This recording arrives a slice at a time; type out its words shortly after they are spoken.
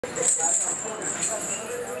ആനകളെ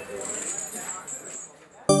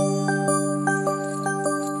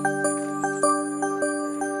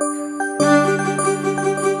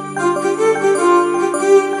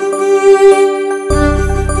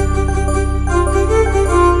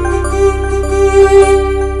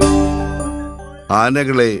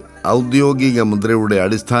ഔദ്യോഗിക മുദ്രയുടെ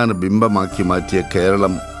അടിസ്ഥാന ബിംബമാക്കി മാറ്റിയ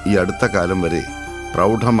കേരളം ഈ അടുത്ത കാലം വരെ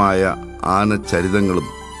പ്രൗഢമായ ആനചരിതങ്ങളും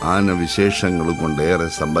ആനവിശേഷങ്ങളും കൊണ്ടേറെ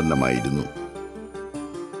സമ്പന്നമായിരുന്നു.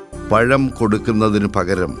 പഴം കൊടുക്കുന്നതിനു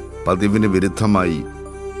പകരം പതിവിന് വിരുദ്ധമായി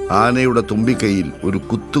ആനയുടെ തുമ്പിക്കൈയിൽ ഒരു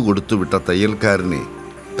കുത്തുകൊടുത്തുവിട്ട തയ്യൽക്കാരനെ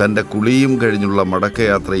തൻ്റെ കുളിയും കഴിഞ്ഞുള്ള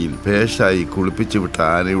മടക്കയാത്രയിൽ ഭേഷായി കുളിപ്പിച്ചുവിട്ട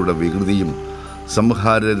ആനയുടെ വികൃതിയും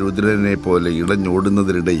സംഹാര രുദ്രനെ പോലെ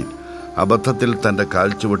ഇടഞ്ഞോടുന്നതിനിടയിൽ അബദ്ധത്തിൽ തൻ്റെ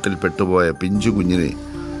കാൽച്ചുവട്ടിൽ പെട്ടുപോയ പിഞ്ചുകുഞ്ഞിനെ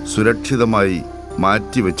സുരക്ഷിതമായി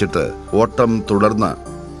മാറ്റിവെച്ചിട്ട് ഓട്ടം തുടർന്ന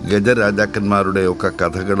ഗജരാജാക്കന്മാരുടെയൊക്കെ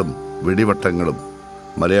കഥകളും വെടിവട്ടങ്ങളും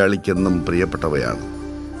മലയാളിക്കെന്നും പ്രിയപ്പെട്ടവയാണ്.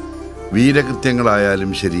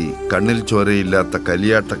 വീരകൃത്യങ്ങളായാലും ശരി, കണ്ണിൽ ചോരയില്ലാത്ത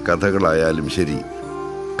കലിയാട്ട കഥകളായാലും ശരി,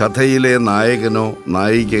 കഥയിലെ നായകനോ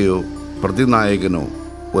നായികയോ പ്രതിനായകനോ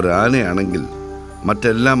ഒരാനയാണെങ്കിൽ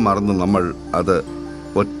മറ്റെല്ലാം മറന്ന് നമ്മൾ അത്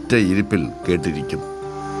ഒറ്റ ഇരിപ്പിൽ കേട്ടിരിക്കും.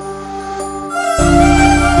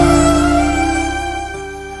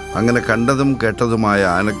 അങ്ങനെ കണ്ടതും കേട്ടതുമായ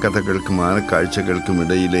ആനക്കഥകൾക്കും ആനക്കാഴ്ചകൾക്കും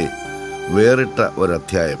ഇടയിലെ വേറിട്ട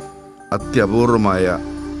ഒരധ്യായം, അത്യപൂർവമായ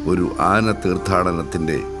ഒരു ആന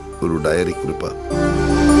തീർത്ഥാടനത്തിൻ്റെ ഒരു ഡയറി കുറിപ്പ്.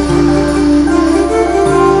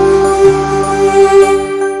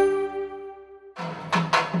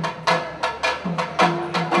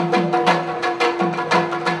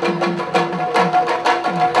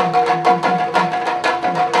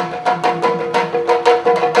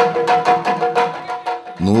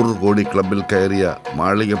 കോടി ക്ലബിൽ കയറിയ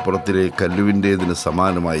മാളികപ്പുറത്തിലെ കല്ലുവിൻ്റേതിന്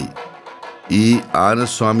സമാനമായി ഈ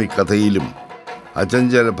ആനസ്വാമി കഥയിലും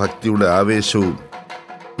അചഞ്ചല ഭക്തിയുടെ ആവേശവും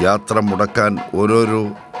യാത്ര മുടക്കാൻ ഓരോരോ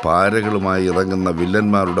പാരകളുമായി ഇറങ്ങുന്ന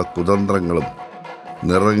വില്ലന്മാരുടെ കുതന്ത്രങ്ങളും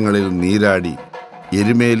നിറങ്ങളിൽ നീരാടി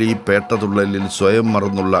എരുമേലി പേട്ടതുള്ളലിൽ സ്വയം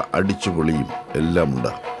മറന്നുള്ള അടിച്ചുപൊളിയും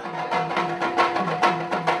എല്ലാമുണ്ട്.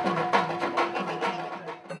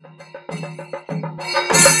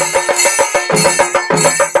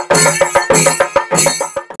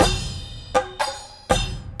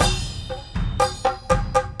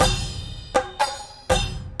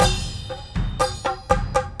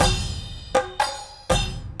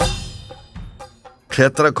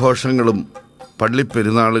 ക്ഷേത്രഘോഷങ്ങളും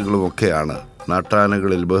പള്ളിപ്പെരുന്നാളുകളുമൊക്കെയാണ്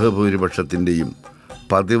നാട്ടാനകളിൽ ബഹുഭൂരിപക്ഷത്തിൻ്റെയും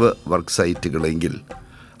പതിവ് വർക്ക് സൈറ്റുകളെങ്കിൽ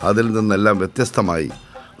അതിൽ നിന്നെല്ലാം വ്യത്യസ്തമായി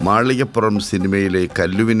മാളികപ്പുറം സിനിമയിലെ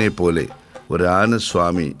കല്ലുവിനെ പോലെ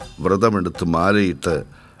ഒരാനസ്വാമി വ്രതമെടുത്ത് മാലയിട്ട്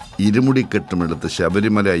ഇരുമുടിക്കെട്ടുമെടുത്ത്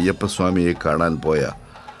ശബരിമല അയ്യപ്പസ്വാമിയെ കാണാൻ പോയ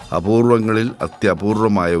അപൂർവങ്ങളിൽ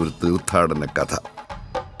അത്യപൂർവമായ ഒരു തീർത്ഥാടന കഥ.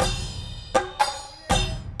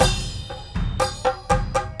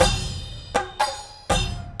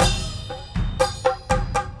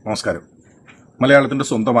 നമസ്കാരം. മലയാളത്തിന്റെ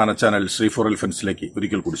സ്വന്തം ആന ചാനൽ ശ്രീ ഫോർ എലിഫൻസിലേക്ക്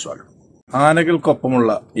ഒരിക്കൽ കൂടി സ്വാഗതം. ആനകൾക്കൊപ്പമുള്ള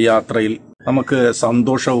ഈ യാത്രയിൽ നമുക്ക്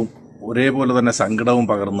സന്തോഷവും ഒരേപോലെ തന്നെ സങ്കടവും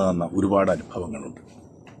പകർന്നു തന്ന ഒരുപാട് അനുഭവങ്ങളുണ്ട്.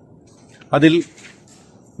 അതിൽ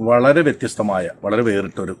വളരെ വ്യത്യസ്തമായ, വളരെ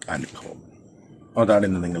വേറിട്ടൊരു അനുഭവം അതാണ്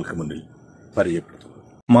ഇന്ന് നിങ്ങൾക്ക് മുന്നിൽ പരിചയപ്പെടുത്തുന്നത്.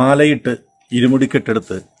 മാലയിട്ട്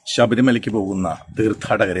ഇരുമുടിക്കെട്ടെടുത്ത് ശബരിമലയ്ക്ക് പോകുന്ന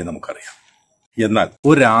തീർത്ഥാടകരെ നമുക്കറിയാം. എന്നാൽ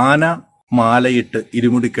ഒരാന മാലയിട്ട്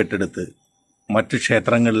ഇരുമുടിക്കെട്ടെടുത്ത് മറ്റു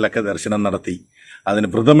ക്ഷേത്രങ്ങളിലൊക്കെ ദർശനം നടത്തി അതിന്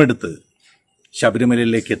വ്രതമെടുത്ത്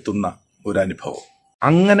ശബരിമലയിലേക്ക് എത്തുന്ന ഒരു അനുഭവം.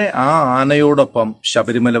 അങ്ങനെ ആ ആനയോടൊപ്പം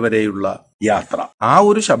ശബരിമല വരെയുള്ള യാത്ര, ആ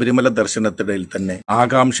ഒരു ശബരിമല ദർശനത്തിനിടയിൽ തന്നെ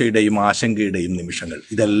ആകാംക്ഷയുടെയും ആശങ്കയുടെയും നിമിഷങ്ങൾ,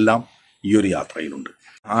 ഇതെല്ലാം ഈ ഒരു യാത്രയിലുണ്ട്.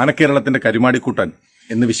 ആനക്കേരളത്തിന്റെ കരുമാടിക്കുട്ടൻ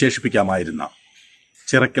എന്ന് വിശേഷിപ്പിക്കാമായിരുന്ന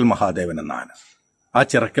ചിറക്കൽ മഹാദേവൻ എന്ന ആന, ആ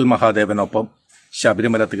ചിറക്കൽ മഹാദേവനൊപ്പം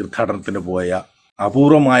ശബരിമല തീർത്ഥാടനത്തിന് പോയ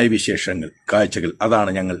അപൂർവമായ വിശേഷങ്ങൾ, കാഴ്ചകൾ, അതാണ്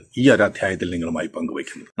ഞങ്ങൾ ഈ ഒരു അധ്യായത്തിൽ നിങ്ങളുമായി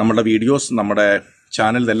പങ്കുവയ്ക്കുന്നത്. നമ്മുടെ വീഡിയോസ്, നമ്മുടെ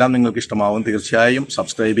ചാനൽ ഇതെല്ലാം നിങ്ങൾക്ക് ഇഷ്ടമാവും. തീർച്ചയായും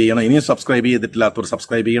സബ്സ്ക്രൈബ് ചെയ്യണം. ഇനിയും സബ്സ്ക്രൈബ് ചെയ്തിട്ടില്ലാത്തവർ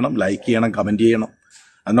സബ്സ്ക്രൈബ് ചെയ്യണം, ലൈക്ക് ചെയ്യണം, കമന്റ് ചെയ്യണം.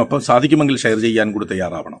 അതിനൊപ്പം സാധിക്കുമെങ്കിൽ ഷെയർ ചെയ്യാൻ കൂടി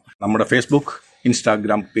തയ്യാറാവണം. നമ്മുടെ ഫേസ്ബുക്ക്,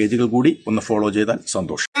 ഇൻസ്റ്റാഗ്രാം പേജുകൾ കൂടി ഒന്ന് ഫോളോ ചെയ്താൽ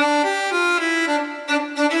സന്തോഷം.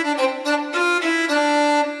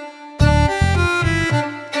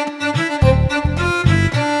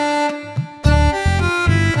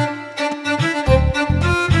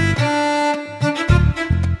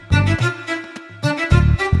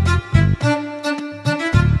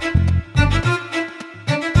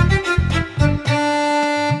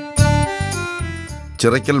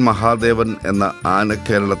 ചിറക്കൽ മഹാദേവൻ എന്ന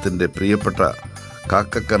ആനക്കേരളത്തിൻ്റെ പ്രിയപ്പെട്ട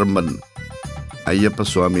കാക്കക്കർമ്മൻ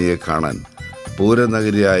അയ്യപ്പസ്വാമിയെ കാണാൻ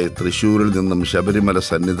പൂരനഗരിയായ തൃശ്ശൂരിൽ നിന്നും ശബരിമല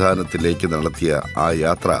സന്നിധാനത്തിലേക്ക് നടത്തിയ ആ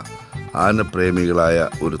യാത്ര ആനപ്രേമികളായ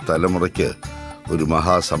ഒരു തലമുറയ്ക്ക് ഒരു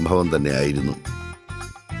മഹാസംഭവം തന്നെയായിരുന്നു.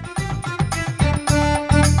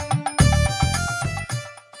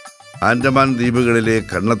 ആൻഡമാൻ ദ്വീപുകളിലെ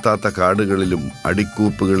കണ്ണെത്താത്ത കാടുകളിലും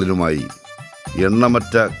അടിക്കൂപ്പുകളിലുമായി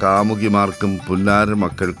എണ്ണമറ്റ കാമുകിമാർക്കും പുന്നാര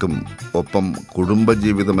മക്കൾക്കും ഒപ്പം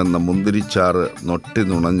കുടുംബജീവിതമെന്ന മുന്തിരിച്ചാറ് നൊട്ടി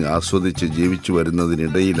നുണഞ്ഞ് ആസ്വദിച്ച് ജീവിച്ചു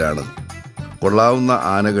വരുന്നതിനിടയിലാണ് കൊള്ളാവുന്ന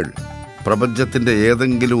ആനകൾ പ്രപഞ്ചത്തിൻ്റെ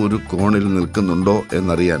ഏതെങ്കിലും ഒരു കോണിൽ നിൽക്കുന്നുണ്ടോ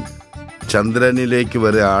എന്നറിയാൻ ചന്ദ്രനിലേക്ക്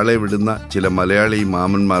വരെ ആളെ വിടുന്ന ചില മലയാളി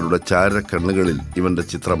മാമന്മാരുടെ ചാരക്കണ്ണുകളിൽ ഇവന്റെ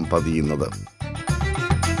ചിത്രം പതിയുന്നത്.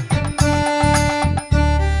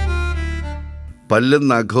 പല്ലും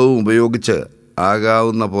നഖവും ഉപയോഗിച്ച്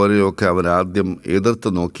ആകാവുന്ന പോലെയൊക്കെ അവൻ ആദ്യം എതിർത്ത്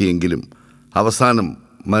നോക്കിയെങ്കിലും അവസാനം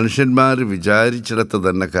മനുഷ്യന്മാർ വിചാരിച്ചിടത്ത്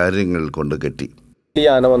തന്നെ കാര്യങ്ങൾ കൊണ്ട് കെട്ടി. ഈ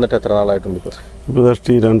ആന വന്നിട്ട് എത്ര നാളായിട്ടുണ്ട്? ഇപ്പോൾ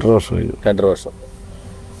 2.5 വർഷം കഴിഞ്ഞു. 2.5 വർഷം.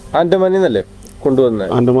 ആൻഡമാനിൽ നിന്നല്ലേ കൊണ്ടുവന്നത്?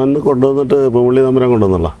 ആൻഡമാനിൽ കൊണ്ടുവന്നിട്ട് പുള്ളി തമ്പുരാൻ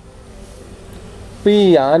കൊണ്ടുവന്നുള്ള. അപ്പോൾ ഈ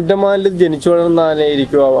ആൻഡമാനിൽ ജനിച്ചു വളർന്ന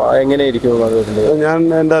ആനയായിരിക്കുമോ എങ്ങനെയായിരിക്കും? ഞാൻ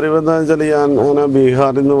എൻ്റെ അറിവ് എന്താണെന്ന് വെച്ചാൽ ഈ ആന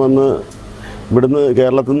ബീഹാറിൽ നിന്ന് വന്ന് ഇവിടുന്ന്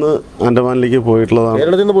കേരളത്തിൽ നിന്ന് ആൻഡമാനിലേക്ക് പോയിട്ടുള്ളതാണ്.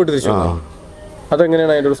 കേരളത്തിൽ നിന്ന് പോയിട്ട് തിരിച്ചു?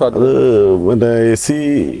 അതെങ്ങനെയാണ് അതിൻ്റെ ഒരു സാധ്യത? അത് മറ്റേ SC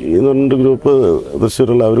എന്ന് പറഞ്ഞൊരു ഗ്രൂപ്പ്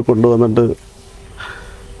തൃശ്ശൂരുള്ള അവർ കൊണ്ടുവന്നിട്ട്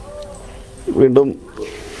വീണ്ടും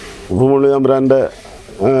പുള്ളി തമ്പുരാൻ്റെ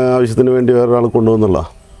ആവശ്യത്തിന് വേണ്ടി വേറൊരാൾ കൊണ്ടുവന്നുള്ള.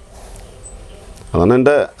 അതാണ്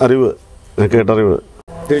എൻ്റെ അറിവ്, കേട്ടറിവ്.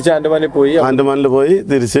 തിരിച്ച് ആൻഡമാനിൽ പോയി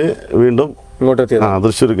തിരിച്ച് വീണ്ടും ഇങ്ങോട്ടെത്തി,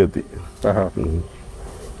 തൃശ്ശൂർക്ക് എത്തി.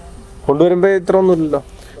 കൊണ്ടുവരുമ്പോൾ ഇത്ര ഒന്നുമില്ലല്ലോ.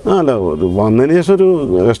 അല്ല, വന്നതിന് ശേഷം ഒരു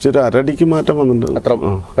ജസ്റ്റ് ഒരു അരടിക്ക് മാറ്റം വന്നിട്ടുണ്ട്.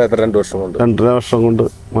 2 വർഷം കൊണ്ട് 2.5 വർഷം കൊണ്ട്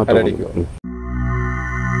മാറ്റം.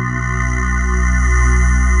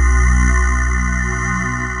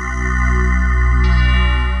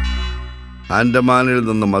 ആൻഡമാനിൽ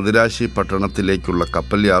നിന്ന് മദിരാശി പട്ടണത്തിലേക്കുള്ള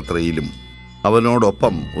കപ്പൽ യാത്രയിലും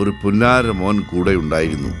അവനോടൊപ്പം ഒരു പുന്നാര മോൻ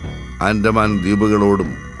കൂടെയുണ്ടായിരുന്നു. ആൻഡമാൻ ദ്വീപുകളോടും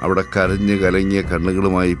അവിടെ കരഞ്ഞ് കലങ്ങിയ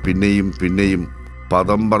കണ്ണുകളുമായി പിന്നെയും പിന്നെയും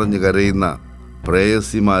പദം പറഞ്ഞ് കരയുന്ന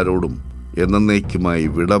പ്രേയസിമാരോടും എന്നേക്കുമായി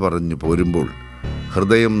വിട പറഞ്ഞു പോരുമ്പോൾ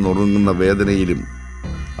ഹൃദയം നുറുങ്ങുന്ന വേദനയിലും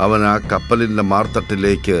അവൻ ആ കപ്പലിൻ്റെ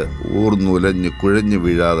മാർത്തട്ടിലേക്ക് ഊർന്നുലഞ്ഞ് കുഴഞ്ഞു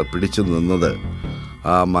വീഴാതെ പിടിച്ചു നിന്നത്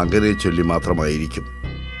ആ മകനെ ചൊല്ലി മാത്രമായിരിക്കും.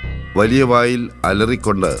 വലിയ വായിൽ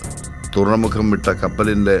അലറിക്കൊണ്ട് തുറമുഖം വിട്ട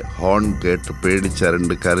കപ്പലിൻ്റെ ഹോൺ കേട്ട്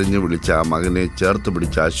പേടിച്ചരണ്ട് കരഞ്ഞു വിളിച്ച ആ മകനെ ചേർത്ത്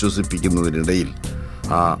പിടിച്ച് ആശ്വസിപ്പിക്കുന്നതിനിടയിൽ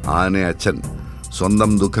ആ ആന അച്ഛൻ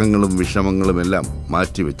സ്വന്തം ദുഃഖങ്ങളും വിഷമങ്ങളുമെല്ലാം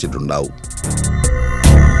മാറ്റിവെച്ചിട്ടുണ്ടാവും.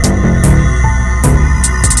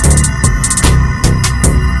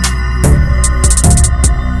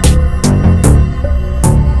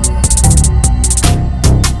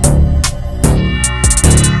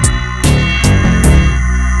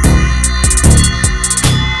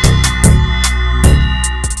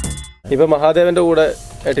 ഇപ്പൊ മഹാദേവന്റെ കൂടെ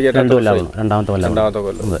രണ്ടാമത്തെ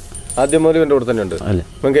കൊല്ലം. ആദ്യം മുതൽ ഇവന്റെ കൂടെ തന്നെ ഉണ്ട്.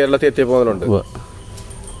 ഇവൻ കേരളത്തിൽ എത്തിയപ്പോൾ മുതലുണ്ട്.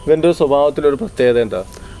 ഇവന്റെ സ്വഭാവത്തിലൊരു പ്രത്യേകത എന്താ?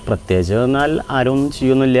 പ്രത്യേകിച്ച് എന്നാൽ ആരും ഒന്നും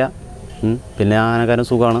ചെയ്യൊന്നുമില്ല. പിന്നെ ആനക്കാരൻ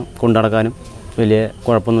സുഖമാണ്, കൊണ്ടുനടക്കാനും വലിയ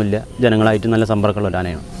കുഴപ്പമൊന്നുമില്ല. ജനങ്ങളായിട്ട് നല്ല സമ്പർക്കമുള്ള ഒരു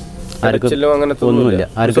ആനയാണ്. ഒന്നുമില്ല,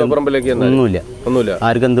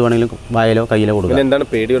 ആർക്കും എന്ത് വേണമെങ്കിലും വായലോ കയ്യിലോ കൊടുക്കാം. എന്താണ്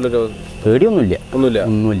പേടിയുള്ളൊരു?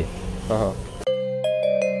 പേടിയൊന്നുമില്ല.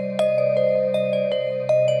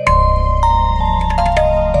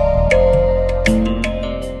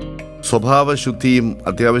 സ്വഭാവശുദ്ധിയും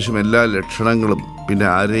അത്യാവശ്യം എല്ലാ ലക്ഷണങ്ങളും പിന്നെ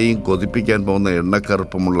ആരെയും കൊതിപ്പിക്കാൻ പോകുന്ന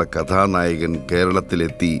എണ്ണക്കറുപ്പമുള്ള കഥാനായകൻ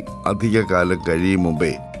കേരളത്തിലെത്തി അധികകാലം കഴിയും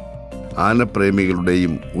മുമ്പേ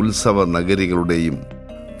ആനപ്രേമികളുടെയും ഉത്സവ നഗരികളുടെയും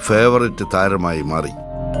ഫേവററ്റ് താരമായി മാറി.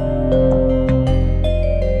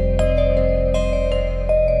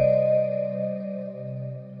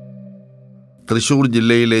 തൃശൂർ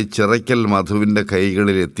ജില്ലയിലെ ചിറയ്ക്കൽ മധുവിൻ്റെ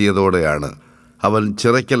കൈകളിൽ എത്തിയതോടെയാണ് അവൻ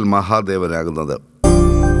ചിറയ്ക്കൽ മഹാദേവനാകുന്നത്.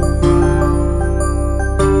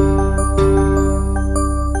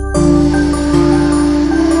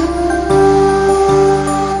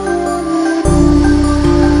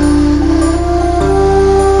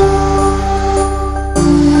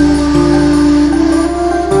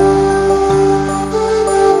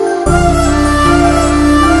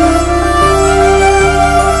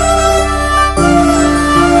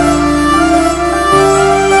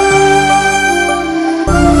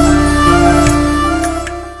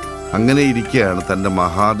 അങ്ങനെ ഇരിക്കെയാണ് തൻ്റെ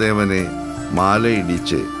മഹാദേവനെ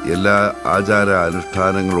മാലയിടിച്ച് എല്ലാ ആചാര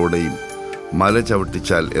അനുഷ്ഠാനങ്ങളോടെയും മല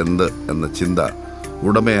ചവിട്ടിച്ചാൽ എന്ത് എന്ന ചിന്ത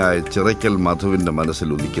ഉടമയായ ചിറയ്ക്കൽ മധുവിൻ്റെ മനസ്സിൽ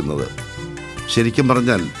ഉദിക്കുന്നത്. ശരിക്കും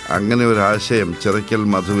പറഞ്ഞാൽ അങ്ങനെ ഒരാശയം ചിറയ്ക്കൽ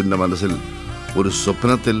മധുവിൻ്റെ മനസ്സിൽ ഒരു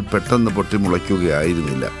സ്വപ്നത്തിൽ പെട്ടെന്ന്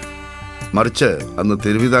പൊട്ടിമുളയ്ക്കുകയായിരുന്നില്ല. മറിച്ച് അന്ന്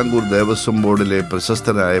തിരുവിതാംകൂർ ദേവസ്വം ബോർഡിലെ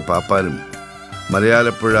പ്രശസ്തനായ പാപ്പാനും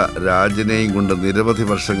മലയാലപ്പുഴ രാജനെയും കൊണ്ട് നിരവധി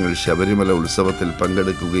വർഷങ്ങൾ ശബരിമല ഉത്സവത്തിൽ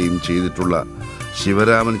പങ്കെടുക്കുകയും ചെയ്തിട്ടുള്ള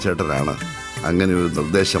ശിവരാമൻ ചേട്ടനാണ് അങ്ങനെ ഒരു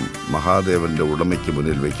നിർദ്ദേശം മഹാദേവന്റെ ഉടമയ്ക്ക്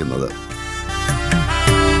മുന്നിൽ വയ്ക്കുന്നത്.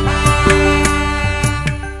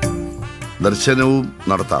 ദർശനവും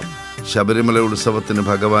നടത്താം. ശബരിമല ഉത്സവത്തിന്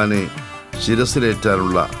ഭഗവാനെ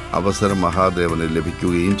ശിരസിലേറ്റാനുള്ള അവസരം മഹാദേവന്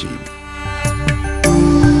ലഭിക്കുകയും ചെയ്യും.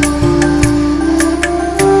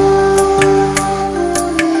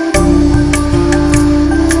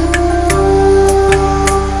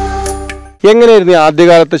 എങ്ങനെയായിരുന്നു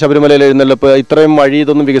ആദ്യകാലത്ത് ശബരിമലയിൽ എഴുന്നള്ളിപ്പ്? ഇത്രയും വഴി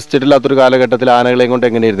ഇതൊന്നും വികസിച്ചിട്ടില്ലാത്തൊരു കാലഘട്ടത്തിൽ ആനകളെയും കൊണ്ട്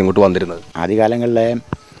എങ്ങനെയായിരുന്നു ഇങ്ങോട്ട് വന്നിരുന്നത്? ആദ്യകാലങ്ങളിലെ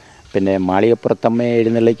പിന്നെ മാളികപ്പുറത്തമ്മയെ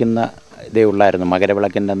എഴുന്നള്ളിക്കുന്ന ഇതേ ഉള്ളായിരുന്നു.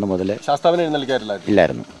 മകരവിളക്കിൻ്റെ അന്ന് മുതൽ ശാസ്താവിനെ എഴുന്നള്ളിക്കാറില്ലായിരുന്നു.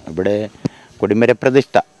 ഇല്ലായിരുന്നു. ഇവിടെ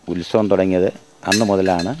കൊടിമരപ്രതിഷ്ഠ ഉത്സവം തുടങ്ങിയത് അന്ന്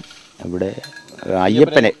മുതലാണ്. ഇവിടെ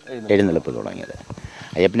അയ്യപ്പനെ എഴുന്നള്ളിപ്പ് തുടങ്ങിയത്.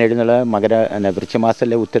 അയ്യപ്പനെ എഴുന്നള്ളി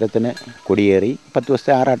വൃശ്ചിമാസത്തിലെ ഉത്തരത്തിന് കൊടിയേറി 10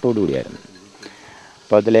 ദിവസത്തെ ആറാട്ടോടുകൂടിയായിരുന്നു.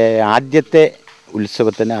 അപ്പോൾ അതിലെ ആദ്യത്തെ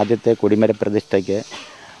ഉത്സവത്തിന് ആദ്യത്തെ കൊടിമരപ്രതിഷ്ഠയ്ക്ക്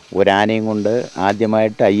ഒരാനയും കൊണ്ട്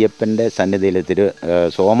ആദ്യമായിട്ട് അയ്യപ്പൻ്റെ സന്നിധിയിൽ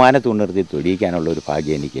സോമാനത്ത് നിർത്തി തൊടിയിക്കാനുള്ള ഒരു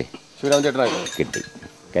ഭാഗ്യം എനിക്ക് കിട്ടി.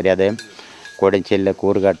 കാര്യം അദ്ദേഹം കോടഞ്ചേരിയിലെ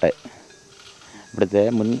കൂറുകാട്ട് ഇവിടുത്തെ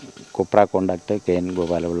മുൻ കുപ്ര കോണ്ടാക്ട് KN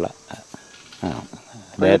ഗോപാലപിള്ള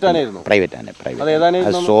പ്രൈവറ്റ് ആന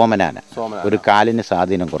സോമനാന, ഒരു കാലിന്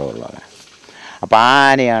സ്വാധീനം കുറവുള്ള ആന. അപ്പോൾ ആ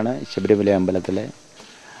ആനയാണ് ശബരിമല അമ്പലത്തിലെ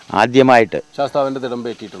ആദ്യമായിട്ട്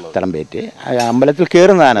തിടമ്പേറ്റി അമ്പലത്തിൽ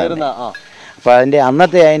കയറുന്നതാണ്. അപ്പോൾ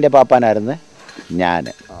അതിൻ്റെ പാപ്പാനായിരുന്നു ഞാൻ.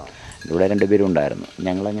 ഇവിടെ 2 പേരും ഉണ്ടായിരുന്നു.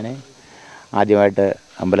 ഞങ്ങളങ്ങനെ ആദ്യമായിട്ട്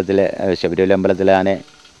ശബരിമല അമ്പലത്തിലെ ആന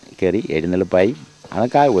കയറി എഴുന്നള്ളിപ്പായി.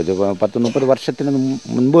 അതൊക്കെ 10-30 വർഷത്തിന്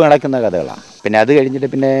മുൻപ് നടക്കുന്ന കഥകളാണ്. പിന്നെ അത് കഴിഞ്ഞിട്ട്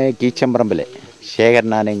പിന്നെ കീച്ചമ്പറമ്പിലെ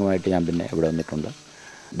ശേഖരനാനയുമായിട്ട് ഞാൻ പിന്നെ ഇവിടെ വന്നിട്ടുണ്ട്.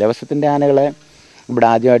 ദിവസത്തിൻ്റെ ആനകളെ ഇവിടെ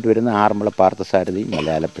ആദ്യമായിട്ട് വരുന്ന ആറന്മുള പാർത്ഥസാരഥി,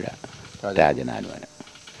 മലയാലപ്പുഴ രാജനാനുവാന.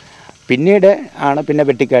 പിന്നീട് ആണ് പിന്നെ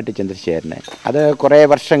വെട്ടിക്കാട്ട് ചന്ദ്രശേഖരനെ. അത് കുറേ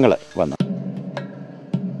വർഷങ്ങൾ വന്നു.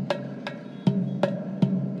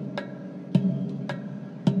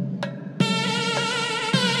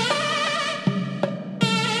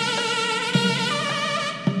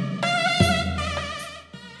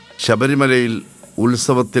 ശബരിമലയിൽ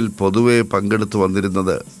ഉത്സവത്തിൽ പൊതുവെ പങ്കെടുത്തു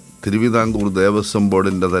വന്നിരുന്നത് തിരുവിതാംകൂർ ദേവസ്വം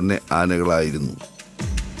ബോർഡിൻ്റെ തന്നെ ആനകളായിരുന്നു.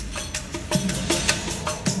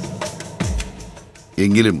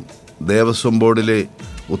 എങ്കിലും ദേവസ്വം ബോർഡിലെ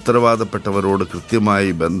ഉത്തരവാദപ്പെട്ടവരോട് കൃത്യമായി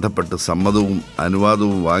ബന്ധപ്പെട്ട് സമ്മതവും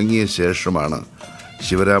അനുവാദവും വാങ്ങിയ ശേഷമാണ്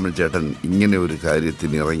ശിവരാമൻ ചേട്ടൻ ഇങ്ങനെ ഒരു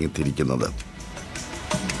കാര്യത്തിന് ഇറങ്ങിത്തിരിക്കുന്നത്.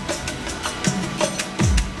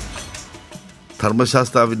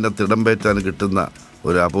 ധർമ്മശാസ്താവിൻ്റെ തിടമ്പേറ്റാൻ കിട്ടുന്ന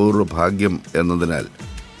ഒരു അപൂർവ ഭാഗ്യം എന്നതിനാൽ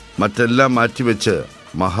മറ്റെല്ലാം മാറ്റിവെച്ച്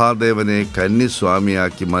മഹാദേവനെ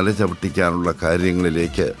കന്നിസ്വാമിയാക്കി മല ചവിട്ടിക്കാനുള്ള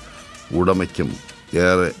കാര്യങ്ങളിലേക്ക് ഉടമയ്ക്കും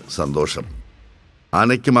ഏറെ സന്തോഷം.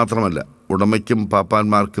 ആനയ്ക്ക് മാത്രമല്ല, ഉടമയ്ക്കും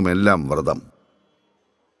പാപ്പാന്മാർക്കുമെല്ലാം വ്രതം.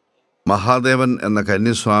 മഹാദേവൻ എന്ന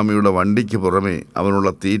കന്യസ്വാമിയുടെ വണ്ടിക്ക് പുറമെ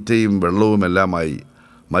അവനുള്ള തീറ്റയും വെള്ളവുമെല്ലാമായി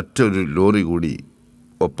മറ്റൊരു ലോറി കൂടി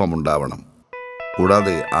ഒപ്പമുണ്ടാവണം.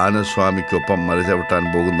 കൂടാതെ ആനസ്വാമിക്കൊപ്പം മലചവിട്ടാൻ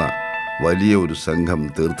പോകുന്ന വലിയ ഒരു സംഘം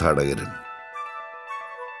തീർത്ഥാടകരും.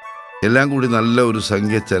 എല്ലാം കൂടി നല്ല ഒരു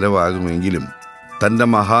സംഖ്യ ചെലവാകുമെങ്കിലും തൻ്റെ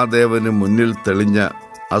മഹാദേവന് മുന്നിൽ തെളിഞ്ഞ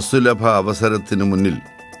അസുലഭ അവസരത്തിനു മുന്നിൽ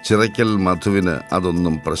ചിറയ്ക്കൽ മധുവിന്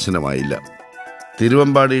അതൊന്നും പ്രശ്നമായില്ല.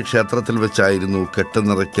 തിരുവമ്പാടി ക്ഷേത്രത്തിൽ വെച്ചായിരുന്നു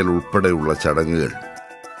കെട്ടുനിറയ്ക്കൽ ഉൾപ്പെടെയുള്ള ചടങ്ങുകൾ.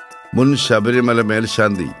 മുൻ ശബരിമല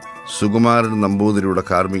മേൽശാന്തി സുകുമാരൻ നമ്പൂതിരിയുടെ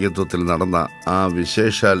കാർമ്മികത്വത്തിൽ നടന്ന ആ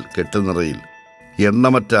വിശേഷാൽ കെട്ടുനിറയിൽ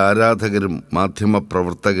എണ്ണമറ്റ ആരാധകരും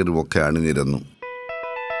മാധ്യമപ്രവർത്തകരുമൊക്കെ അണിനിരന്നു.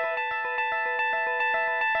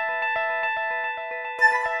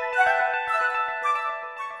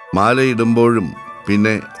 മാലയിടുമ്പോഴും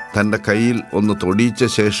പിന്നെ തൻ്റെ കയ്യിൽ ഒന്ന് തൊടിയിച്ച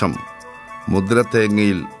ശേഷം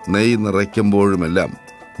മുദ്രത്തേങ്ങയിൽ നെയ് നിറയ്ക്കുമ്പോഴുമെല്ലാം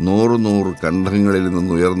 100 കണ്ഠങ്ങളിൽ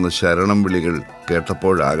നിന്നുയർന്ന ശരണം വിളികൾ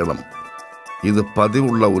കേട്ടപ്പോഴാകണം ഇത്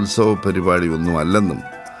പതിവുള്ള ഉത്സവ പരിപാടി ഒന്നുമല്ലെന്നും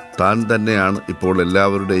താൻ തന്നെയാണ് ഇപ്പോൾ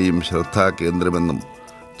എല്ലാവരുടെയും ശ്രദ്ധാകേന്ദ്രമെന്നും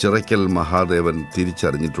ചിറയ്ക്കൽ മഹാദേവൻ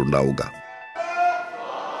തിരിച്ചറിഞ്ഞിട്ടുണ്ടാവുക.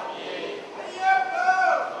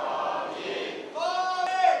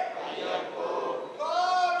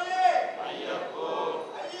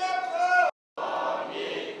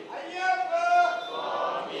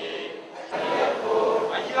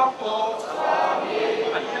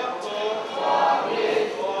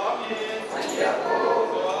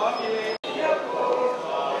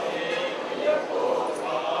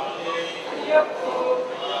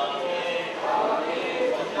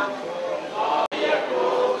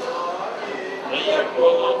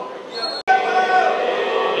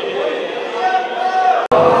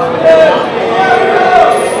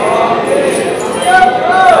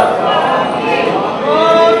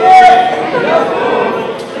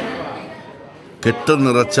 കെട്ട്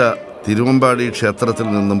നിറച്ച തിരുവമ്പാടി ക്ഷേത്രത്തിൽ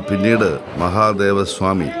നിന്നും പിന്നീട്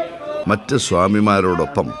മഹാദേവസ്വാമി മറ്റ്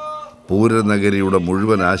സ്വാമിമാരോടൊപ്പം പൂരനഗരിയുടെ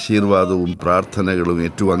മുഴുവൻ ആശീർവാദവും പ്രാർത്ഥനകളും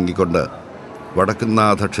ഏറ്റുവാങ്ങിക്കൊണ്ട്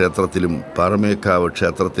വടക്കുംനാഥ ക്ഷേത്രത്തിലും പഴമയക്കാവ്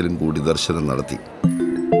ക്ഷേത്രത്തിലും കൂടി ദർശനം നടത്തി.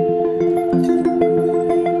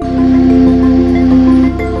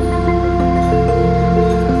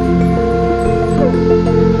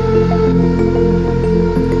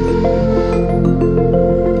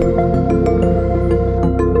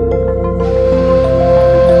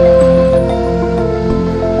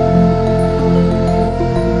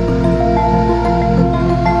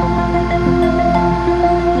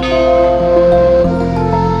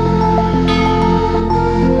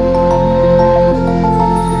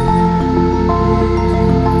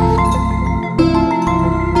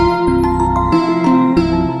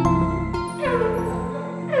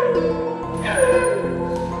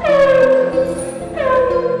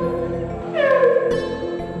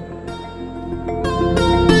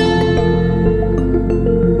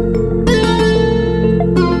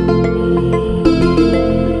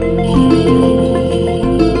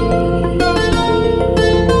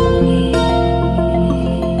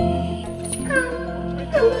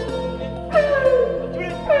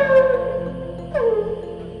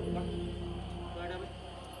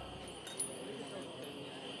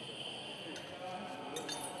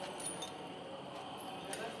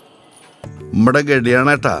 നമ്മുടെ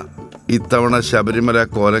ഗഡിയാണേട്ടാ ഇത്തവണ ശബരിമല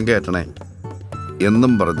കോലം കയറ്റണേ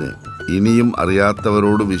എന്നും പറഞ്ഞ് ഇനിയും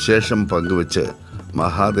അറിയാത്തവരോട് വിശേഷം പങ്കുവെച്ച്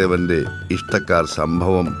മഹാദേവന്റെ ഇഷ്ടക്കാർ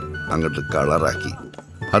സംഭവം അങ്ങോട്ട് കളറാക്കി.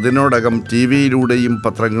 അതിനോടകം TV-യിലൂടെയും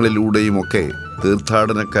പത്രങ്ങളിലൂടെയുമൊക്കെ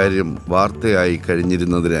തീർത്ഥാടനക്കാര്യം വാർത്തയായി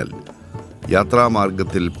കഴിഞ്ഞിരുന്നതിനാൽ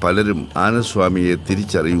യാത്രാമാർഗത്തിൽ പലരും ആനസ്വാമിയെ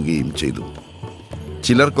തിരിച്ചറിയുകയും ചെയ്തു.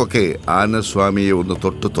 ചിലർക്കൊക്കെ ആനസ്വാമിയെ ഒന്ന്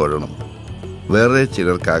തൊട്ടു തൊഴണം, വേറെ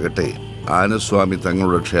ചിലർക്കാകട്ടെ ആനസ്വാമി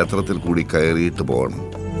തങ്ങളുടെ ക്ഷേത്രത്തിൽ കൂടി കയറിയിട്ട് പോകണം.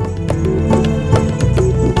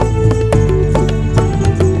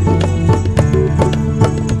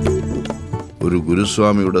 ഒരു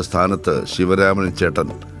ഗുരുസ്വാമിയുടെ സ്ഥാനത്ത് ശിവരാമൻ ചേട്ടൻ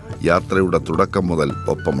യാത്രയുടെ തുടക്കം മുതൽ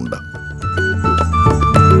ഒപ്പമുണ്ട്.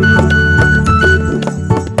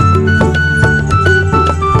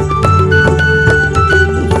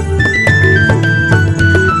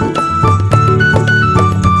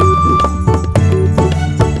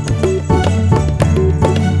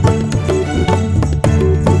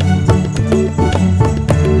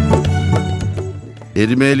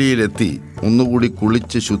 എരുമേലിയിലെത്തി ഒന്നുകൂടി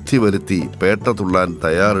കുളിച്ച് ശുദ്ധി വരുത്തി പേട്ട തുള്ളാൻ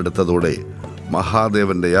തയ്യാറെടുത്തതോടെ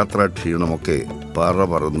മഹാദേവന്റെ യാത്രാക്ഷീണമൊക്കെ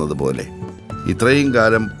പറന്നതുപോലെ. ഇത്രയും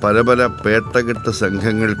കാലം പല പല പേട്ടകെട്ട്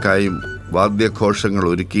സംഘങ്ങൾക്കായും വാദ്യഘോഷങ്ങൾ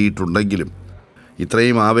ഒരുക്കിയിട്ടുണ്ടെങ്കിലും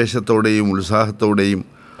ഇത്രയും ആവേശത്തോടെയും ഉത്സാഹത്തോടെയും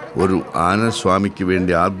ഒരു ആനസ്വാമിക്ക്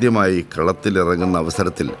വേണ്ടി ആദ്യമായി കളത്തിലിറങ്ങുന്ന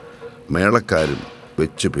അവസരത്തിൽ മേളക്കാരും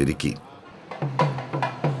വെച്ചു പെരുക്കി.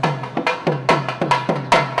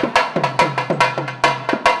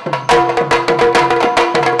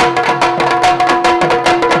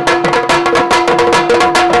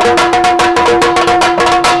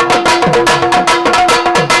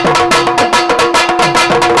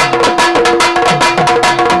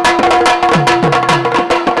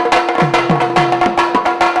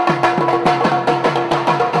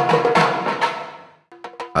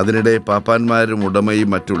 അതിനിടെ പാപ്പാന്മാരും ഉടമയും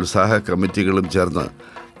മറ്റു ഉത്സാഹ കമ്മിറ്റികളും ചേർന്ന്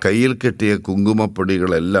കയ്യിൽ കെട്ടിയ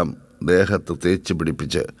കുങ്കുമപ്പൊടികളെല്ലാം ദേഹത്ത് തേച്ച്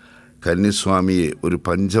പിടിപ്പിച്ച് കന്നിസ്വാമിയെ ഒരു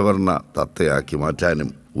പഞ്ചവർണ്ണ തത്തയാക്കി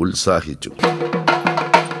മാറ്റാനും ഉത്സാഹിച്ചു.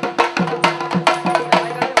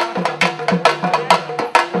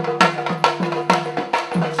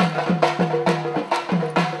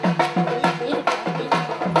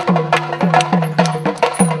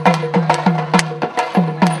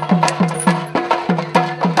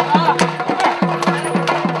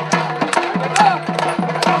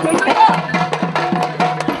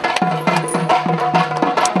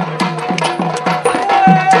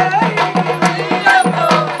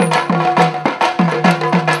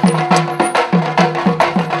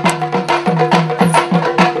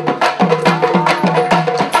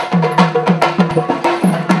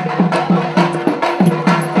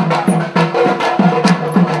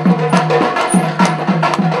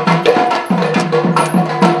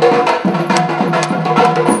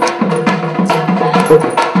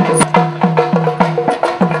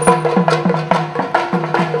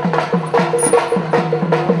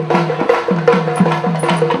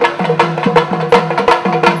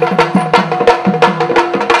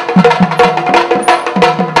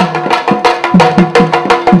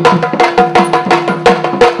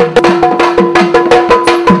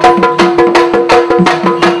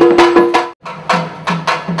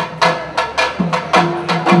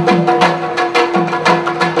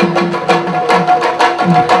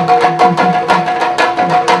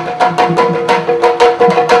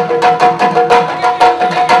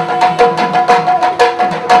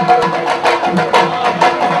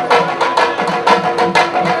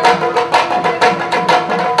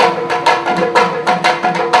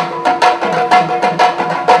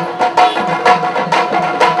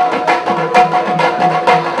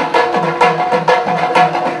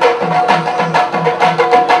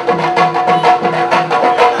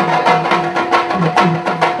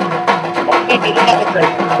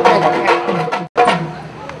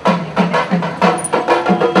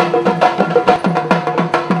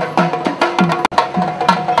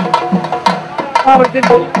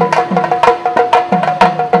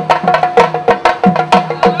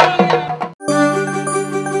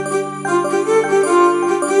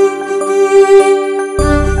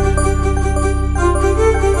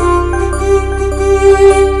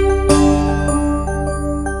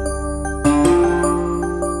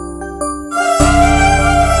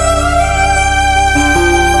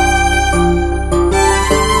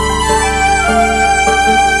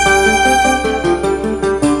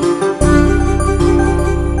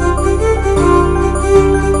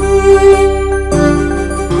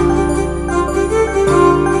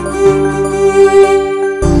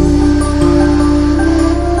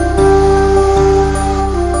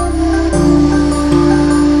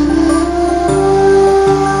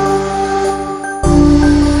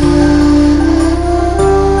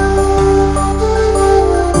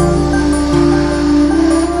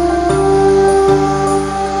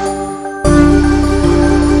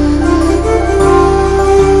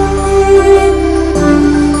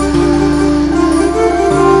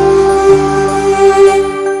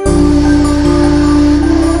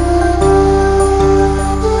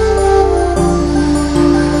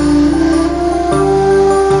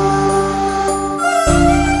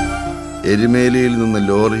 എരുമേലിയിൽ നിന്ന്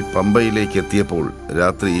ലോറി പമ്പയിലേക്ക് എത്തിയപ്പോൾ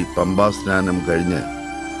രാത്രി പമ്പാ സ്നാനം കഴിഞ്ഞ്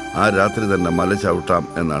ആ രാത്രി തന്നെ മല ചവിട്ടാം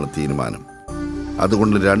എന്നാണ് തീരുമാനം.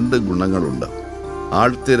 അതുകൊണ്ട് 2 ഗുണങ്ങളുണ്ട്.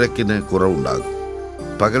 ആൾത്തിരക്കിന് കുറവുണ്ടാകും.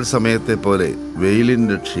 പകൽ സമയത്തെ പോലെ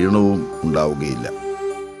വെയിലിൻ്റെ ക്ഷീണവും ഉണ്ടാവുകയില്ല.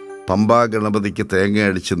 പമ്പാ ഗണപതിക്ക്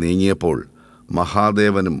തേങ്ങയടിച്ച് നീങ്ങിയപ്പോൾ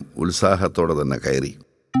മഹാദേവനും ഉത്സാഹത്തോടെ തന്നെ കയറി.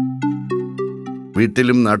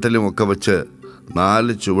 വീട്ടിലും നാട്ടിലുമൊക്കെ വച്ച്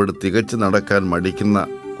 4 ചുവട് തികച്ചു നടക്കാൻ മടിക്കുന്ന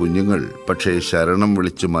കുഞ്ഞുങ്ങൾ പക്ഷേ ശരണം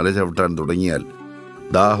വിളിച്ച് മല ചവിട്ടാൻ തുടങ്ങിയാൽ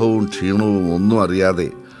ദാഹവും ക്ഷീണവും ഒന്നും അറിയാതെ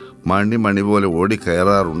മണി പോലെ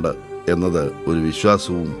ഓടിക്കയറാറുണ്ട് എന്നത് ഒരു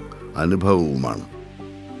വിശ്വാസവും അനുഭവവുമാണ്.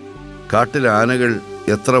 കാട്ടിൽ ആനകൾ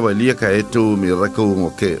എത്ര വലിയ കയറ്റവും ഇറക്കവും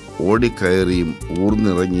ഒക്കെ ഓടിക്കയറിയും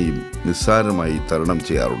ഊർന്നിറങ്ങിയും നിസ്സാരമായി തരണം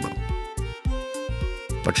ചെയ്യാറുണ്ട്.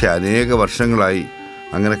 പക്ഷെ അനേക വർഷങ്ങളായി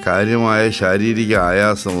അങ്ങനെ കാര്യമായ ശാരീരിക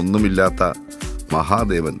ആയാസം ഒന്നുമില്ലാത്ത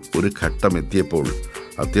മഹാദേവൻ ഒരു ഘട്ടമെത്തിയപ്പോൾ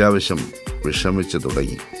അത്യാവശ്യം വിഷമിച്ചു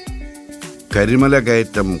തുടങ്ങി. കരിമല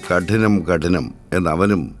കയറ്റം കഠിനം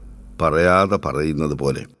എന്നവനും പറയാതെ പറയുന്നത്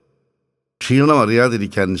പോലെ. ക്ഷീണം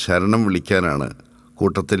അറിയാതിരിക്കാൻ ശരണം വിളിക്കാനാണ്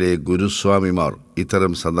കൂട്ടത്തിലെ ഗുരുസ്വാമിമാർ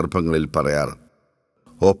ഇത്തരം സന്ദർഭങ്ങളിൽ പറയാറ്.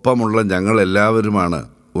 ഒപ്പമുള്ള ഞങ്ങളെല്ലാവരുമാണ്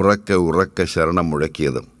ഉറക്കെ ശരണം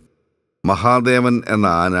മുഴക്കിയത്. മഹാദേവൻ എന്ന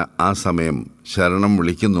ആന ആ സമയം ശരണം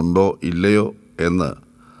വിളിക്കുന്നുണ്ടോ ഇല്ലയോ എന്ന്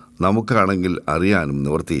നമുക്കാണെങ്കിൽ അറിയാനും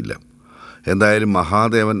നിവൃത്തിയില്ല. എന്തായാലും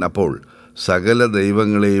മഹാദേവൻ അപ്പോൾ സകല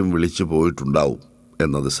ദൈവങ്ങളെയും വിളിച്ചു പോയിട്ടുണ്ടാവും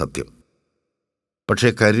എന്നത് സത്യം. പക്ഷേ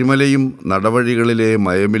കരിമലയും നടവഴികളിലെ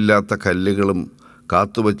മയമില്ലാത്ത കല്ലുകളും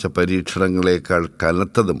കാത്തുവച്ച പരീക്ഷണങ്ങളേക്കാൾ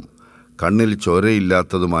കനത്തതും കണ്ണിൽ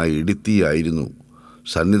ചോരയില്ലാത്തതുമായ ഇടിത്തിയായിരുന്നു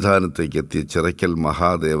സന്നിധാനത്തേക്ക് എത്തിയ ചിറയ്ക്കൽ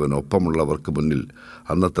മഹാദേവൻ ഒപ്പമുള്ളവർക്ക് മുന്നിൽ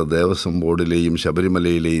അന്നത്തെ ദേവസ്വം ബോർഡിലെയും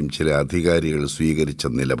ശബരിമലയിലെയും ചില അധികാരികൾ സ്വീകരിച്ച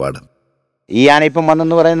നിലപാട്. ഈ ആന ഇപ്പം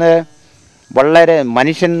വന്നെന്ന് പറയുന്നത് വളരെ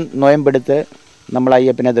മനുഷ്യൻ നോയമ്പെടുത്ത് നമ്മൾ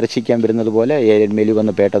അയ്യപ്പനെ ദർശിക്കാൻ വരുന്നത് പോലെ എരുമേലി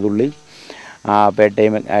വന്ന് പേട്ട തുള്ളി ആ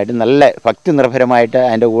പേട്ടയും ആയിട്ട് നല്ല ഭക്തി നിർഭരമായിട്ട്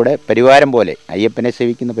അതിൻ്റെ കൂടെ പരിവാരം പോലെ അയ്യപ്പനെ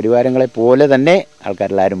സേവിക്കുന്ന പരിവാരങ്ങളെ പോലെ തന്നെ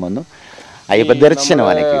ആൾക്കാരെല്ലാവരും വന്നു അയ്യപ്പ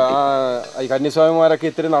ദർശനമാനൊക്കെ കന്യാസ്വാമിമാരൊക്കെ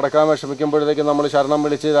ഇത്തിരി നടക്കാൻ വിഷമിക്കുമ്പോഴത്തേക്ക് നമ്മൾ ശരണം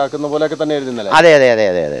വിളിച്ച് ഇതാക്കുന്ന പോലെയൊക്കെ തന്നെ എഴുതുന്നില്ല. അതെ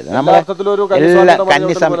നമ്മൾ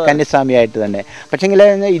കന്യാസ്വാമിയായിട്ട് തന്നെ. പക്ഷെങ്കിൽ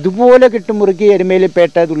ഇതുപോലെ കെട്ടുമുറുക്കി എരുമേലി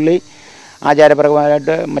പേട്ട തുള്ളി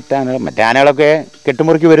ആചാരപ്രകാരമായിട്ട് മറ്റാനകളൊക്കെ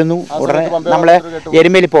കെട്ടുമുറുക്കി വരുന്നു. ഉടനെ നമ്മളെ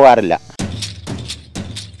എരുമേലി പോകാറില്ല.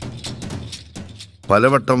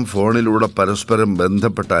 പലവട്ടം ഫോണിലൂടെ പരസ്പരം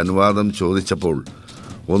ബന്ധപ്പെട്ട അനുവാദം ചോദിച്ചപ്പോൾ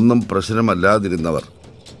ഒന്നും പ്രശ്നമല്ലാതിരുന്നവർ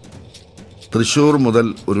തൃശ്ശൂർ മുതൽ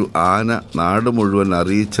ഒരു ആന നാട് മുഴുവൻ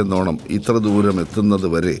അറിയിച്ചെന്നോണം ഇത്ര ദൂരം എത്തുന്നത്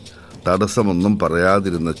വരെ തടസ്സമൊന്നും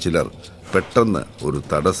പറയാതിരുന്ന ചിലർ പെട്ടെന്ന് ഒരു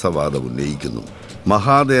തടസ്സവാദം ഉന്നയിക്കുന്നു.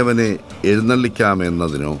 മഹാദേവനെ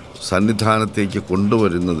എഴുന്നള്ളിക്കാമെന്നതിനോ സന്നിധാനത്തേക്ക്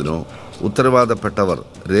കൊണ്ടുവരുന്നതിനോ ഉത്തരവാദപ്പെട്ടവർ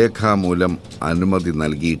രേഖാമൂലം അനുമതി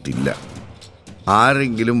നൽകിയിട്ടില്ല.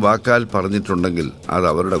 ആരെങ്കിലും വാക്കാൽ പറഞ്ഞിട്ടുണ്ടെങ്കിൽ അത്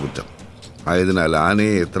അവരുടെ കുറ്റം. ആയതിനാൽ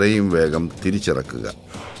ആനയെ എത്രയും വേഗം തിരിച്ചിറക്കുക.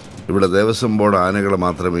 ഇവിടെ ദേവസ്വം ബോർഡ് ആനകളെ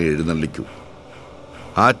മാത്രമേ എഴുന്നള്ളിക്കൂ.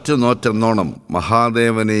 ആറ്റുനോറ്റെന്നോണം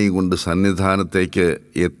മഹാദേവനെയും കൊണ്ട് സന്നിധാനത്തേക്ക്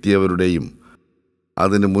എത്തിയവരുടെയും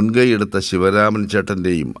അതിന് മുൻകൈയെടുത്ത ശിവരാമൻ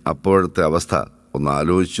ചേട്ടൻ്റെയും അപ്പോഴത്തെ അവസ്ഥ ഒന്ന്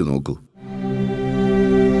ആലോചിച്ചു നോക്കൂ.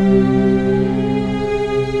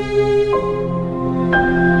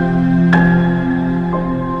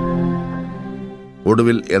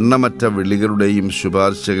 ഒടുവിൽ എണ്ണമറ്റ വിളികളുടെയും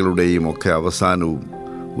ശുപാർശകളുടെയും ഒക്കെ അവസാനവും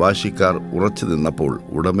വാശിക്കാർ ഉറച്ചു നിന്നപ്പോൾ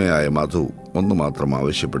ഉടമയായ മധു ഒന്നു മാത്രം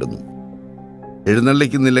ആവശ്യപ്പെടുന്നു.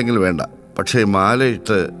 എഴുന്നള്ളിക്കുന്നില്ലെങ്കിൽ വേണ്ട, പക്ഷേ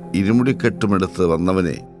മാലയിട്ട് ഇരുമുടിക്കെട്ടുമെടുത്ത്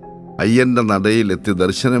വന്നവനെ അയ്യൻ്റെ നടയിലെത്തി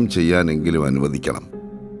ദർശനം ചെയ്യാനെങ്കിലും അനുവദിക്കണം.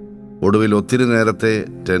 ഒടുവിൽ ഒത്തിരി നേരത്തെ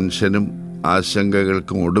ടെൻഷനും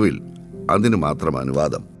ആശങ്കകൾക്കും ഒടുവിൽ അതിന് മാത്രം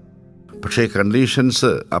അനുവാദം. പക്ഷേ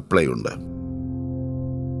കണ്ടീഷൻസ് അപ്ലൈ ഉണ്ട്.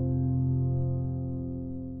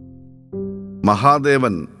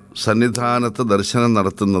 മഹാദേവൻ സന്നിധാനത്ത് ദർശനം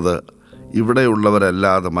നടത്തുന്നത്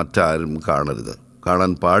ഇവിടെയുള്ളവരല്ലാതെ മറ്റാരും കാണരുത്,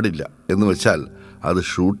 കാണാൻ പാടില്ല എന്ന് വെച്ചാൽ അത്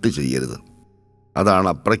ഷൂട്ട് ചെയ്യരുത്. അതാണ്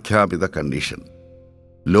അപ്രഖ്യാപിത കണ്ടീഷൻ.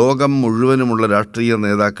 ലോകം മുഴുവനുമുള്ള രാഷ്ട്രീയ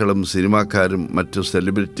നേതാക്കളും സിനിമാക്കാരും മറ്റു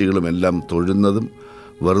സെലിബ്രിറ്റികളുമെല്ലാം തൊഴുന്നതും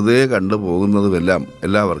വെറുതെ കണ്ടുപോകുന്നതുമെല്ലാം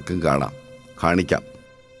എല്ലാവർക്കും കാണാം, കാണിക്കാം.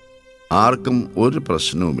 ആർക്കും ഒരു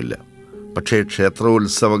പ്രശ്നവുമില്ല. പക്ഷേ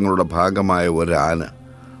ക്ഷേത്രോത്സവങ്ങളുടെ ഭാഗമായ ഒരാന,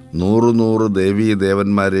 100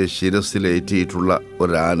 ദേവീദേവന്മാരെ ശിരസിലേറ്റിയിട്ടുള്ള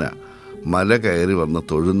ഒരാന മല കയറി വന്ന്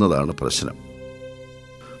തൊഴുന്നതാണ് പ്രശ്നം.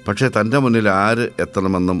 പക്ഷേ തൻ്റെ മുന്നിൽ ആര്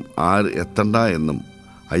എത്തണമെന്നും ആര് എത്തണ്ട എന്നും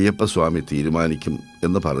അയ്യപ്പസ്വാമി തീരുമാനിക്കും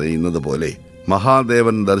എന്ന് പറയുന്നത് പോലെ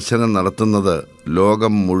മഹാദേവൻ ദർശനം നടത്തുന്നത്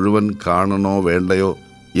ലോകം മുഴുവൻ കാണണോ വേണ്ടയോ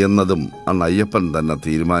എന്നതും അന്ന് അയ്യപ്പൻ തന്നെ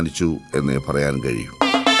തീരുമാനിച്ചു എന്നേ പറയാൻ കഴിയൂ.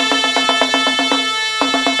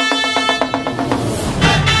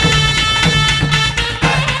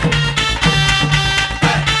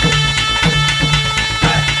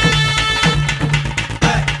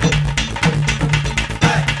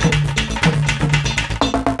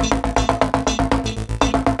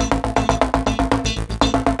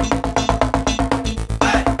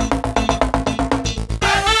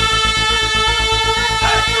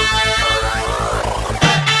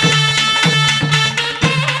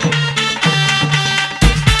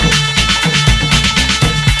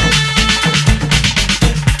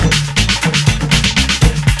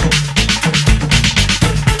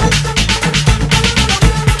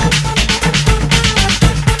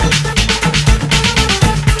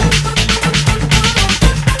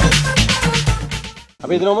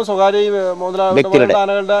 ഇതിനു സ്വകാര്യ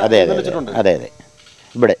അതെ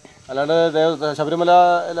ഇവിടെ അല്ലാണ്ട് ശബരിമല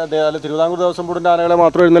തിരുവിതാംകൂർ ദേവസ്വം ബോർഡിന്റെ ആനകളെ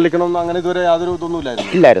മാത്രം എഴുന്നള്ളിക്കണം അങ്ങനെ ഇതുവരെ യാതൊരു ഇതൊന്നും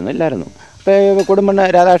ഇല്ലായിരുന്നു. ഇപ്പോൾ കൊടുമണ്ണ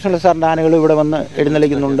രാധാകൃഷ്ണ സാറിൻ്റെ ആനകൾ ഇവിടെ വന്ന്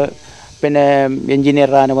എഴുന്നള്ളിക്കുന്നുണ്ട്. പിന്നെ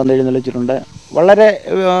എഞ്ചിനീയറുടെ ആന വന്ന് എഴുന്നള്ളിച്ചിട്ടുണ്ട്. വളരെ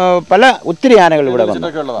ഒത്തിരി ആനകൾ ഇവിടെ വന്നു.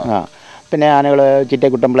 പിന്നെ ആനകൾ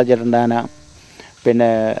ചിറ്റക്കുട്ടമ്പിള ചേട്ടൻ്റെ ആന,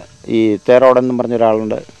 പിന്നെ ഈ തേറോടെന്നും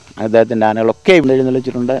പറഞ്ഞൊരാളുണ്ട്, അദ്ദേഹത്തിൻ്റെ ആനകളൊക്കെ ഇവിടെ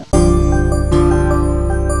എഴുന്നള്ളിച്ചിട്ടുണ്ട്.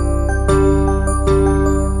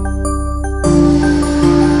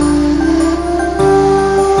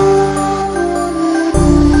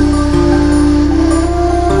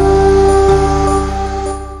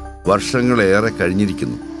 വർഷങ്ങളേറെ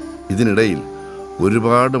കഴിഞ്ഞിരിക്കുന്നു. ഇതിനിടയിൽ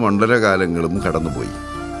ഒരുപാട് മണ്ഡലകാലങ്ങളും കടന്നുപോയി.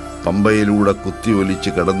 പമ്പയിലൂടെ കുത്തിയൊലിച്ച്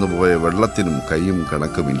കടന്നുപോയ വെള്ളത്തിനും കൈയും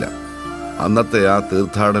കണക്കുമില്ല. അന്നത്തെ ആ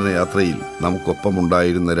തീർത്ഥാടന യാത്രയിൽ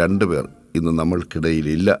നമുക്കൊപ്പമുണ്ടായിരുന്ന 2 പേർ ഇന്ന്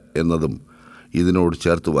നമ്മൾക്കിടയിലില്ല എന്നതും ഇതിനോട്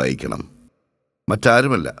ചേർത്ത് വായിക്കണം.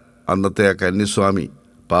 മറ്റാരുമല്ല, അന്നത്തെ ആ കന്യസ്വാമി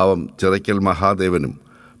പാവം ചിറയ്ക്കൽ മഹാദേവനും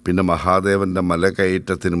പിന്നെ മഹാദേവൻ്റെ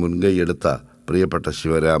മലകയറ്റത്തിന് മുൻകൈയെടുത്ത പ്രിയപ്പെട്ട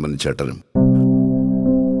ശിവരാമൻ ചേട്ടനും.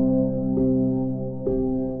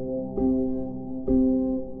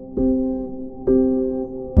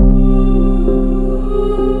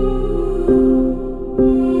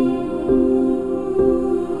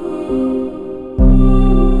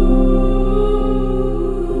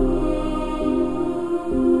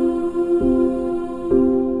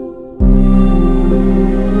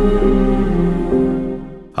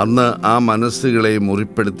 അന്ന് ആ മനസ്സുകളെ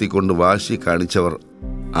മുറിപ്പെടുത്തിക്കൊണ്ട് വാശി കാണിച്ചവർ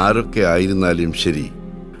ആരൊക്കെ ആയിരുന്നാലും ശരി,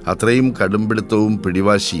 അത്രയും കടുംപിടുത്തവും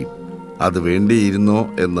പിടിവാശിയും അത് വേണ്ടിയിരുന്നോ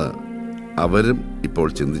എന്ന് അവരും ഇപ്പോൾ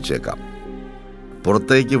ചിന്തിച്ചേക്കാം.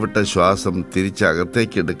 പുറത്തേക്ക് വിട്ട ശ്വാസം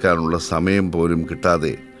തിരിച്ചകത്തേക്കെടുക്കാനുള്ള സമയം പോലും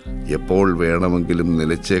കിട്ടാതെ എപ്പോൾ വേണമെങ്കിലും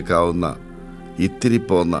നിലച്ചേക്കാവുന്ന ഇത്തിരി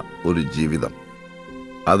പോന്ന ഒരു ജീവിതം.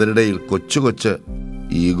 അതിനിടയിൽ കൊച്ചു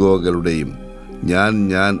ഈഗോകളുടെയും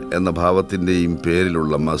ഞാൻ എന്ന ഭാവത്തിൻ്റെയും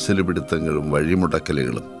പേരിലുള്ള മസിലുപിടുത്തങ്ങളും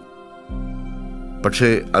വഴിമുടക്കലുകളും. പക്ഷേ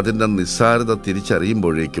അതിൻ്റെ നിസ്സാരത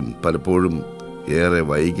തിരിച്ചറിയുമ്പോഴേക്കും പലപ്പോഴും ഏറെ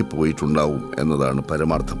വൈകിപ്പോയിട്ടുണ്ടാവും എന്നതാണ്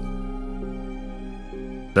പരമാർത്ഥം.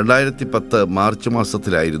 2010 മാർച്ച്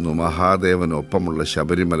മാസത്തിലായിരുന്നു മഹാദേവനൊപ്പമുള്ള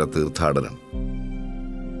ശബരിമല തീർത്ഥാടനം.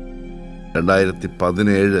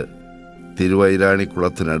 2017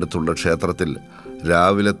 തിരുവൈരാണിക്കുളത്തിനടുത്തുള്ള ക്ഷേത്രത്തിൽ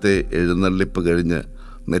രാവിലത്തെ എഴുന്നള്ളിപ്പ് കഴിഞ്ഞ്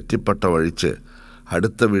നെറ്റിപ്പട്ട വഴിച്ച്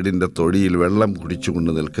അടുത്ത വീടിൻ്റെ തൊടിയിൽ വെള്ളം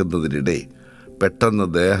കുടിച്ചുകൊണ്ട് നിൽക്കുന്നതിനിടെ പെട്ടെന്ന്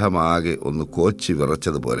ദേഹമാകെ ഒന്ന് കോച്ചി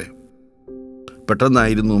വിറച്ചതുപോലെ.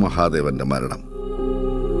 പെട്ടെന്നായിരുന്നു മഹാദേവൻ്റെ മരണം.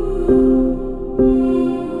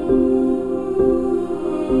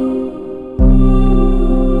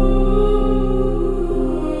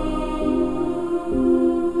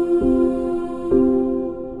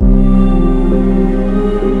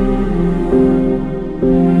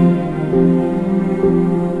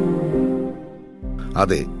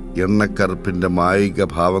 അതെ, എണ്ണക്കറുപ്പിന്റെ മായിക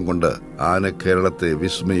ഭാവം കൊണ്ട് ആന കേരളത്തെ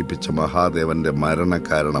വിസ്മയിപ്പിച്ച മഹാദേവന്റെ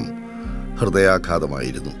മരണകാരണം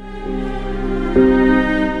ഹൃദയാഘാതമായിരുന്നു.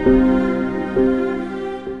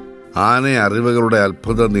 ആന അറിവുകളുടെ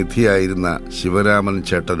അത്ഭുത നിധിയായിരുന്ന ശിവരാമൻ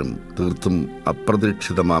ചേട്ടനും തീർത്തും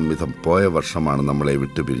അപ്രതീക്ഷിതമാം വിധം പോയ വർഷമാണ് നമ്മളെ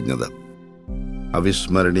വിട്ടുപിരിഞ്ഞത്.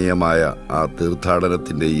 അവിസ്മരണീയമായ ആ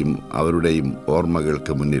തീർത്ഥാടനത്തിൻ്റെയും അവരുടെയും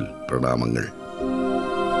ഓർമ്മകൾക്ക് മുന്നിൽ പ്രണാമങ്ങൾ.